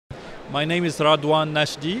My name is Radoine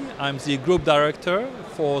Nachdi. I'm the Group Director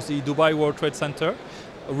for the Dubai World Trade Center,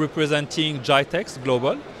 representing GITEX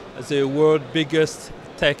Global, the world's biggest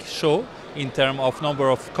tech show in terms of number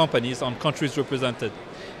of companies and countries represented.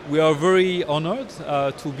 We are very honored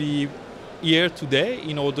to be here today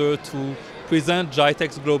in order to present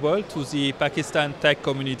GITEX Global to the Pakistan tech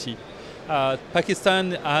community.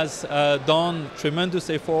 Pakistan has done tremendous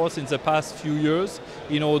efforts in the past few years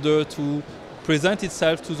in order to present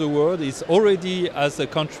itself to the world. It's already as a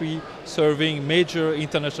country serving major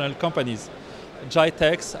international companies.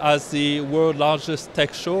 GITEX, as the world's largest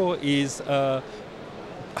tech show, is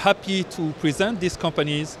happy to present these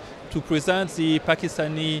companies, to present the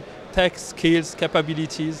Pakistani tech skills,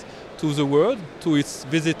 capabilities to the world, to its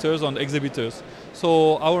visitors and exhibitors.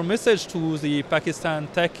 So our message to the Pakistan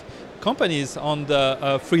tech companies and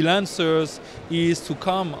freelancers is to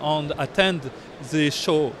come and attend the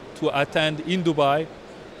show, to attend in Dubai,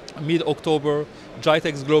 mid-October,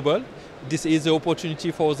 GITEX Global. This is the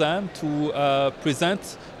opportunity for them to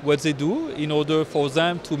present what they do, in order for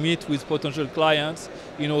them to meet with potential clients,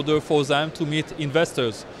 in order for them to meet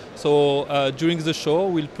investors. So during the show,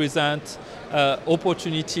 we'll present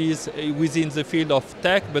opportunities within the field of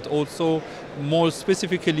tech, but also more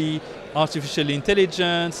specifically artificial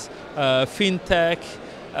intelligence, fintech,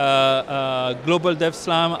 Global Dev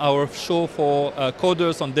Slam, our show for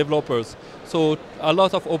coders and developers. So a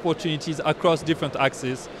lot of opportunities across different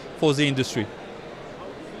axes for the industry.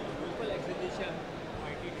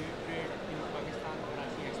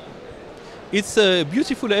 It's a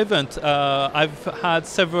beautiful event. I've had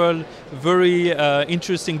several very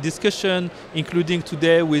interesting discussions, including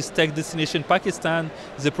today with Tech Destination Pakistan,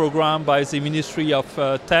 the program by the Ministry of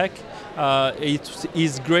Tech. It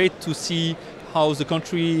is great to see how the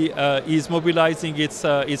country is mobilizing its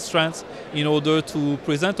strengths in order to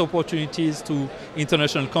present opportunities to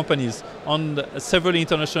international companies. And several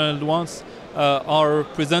international ones are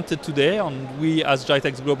presented today, and we as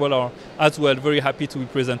GITEX Global are as well very happy to be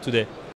present today.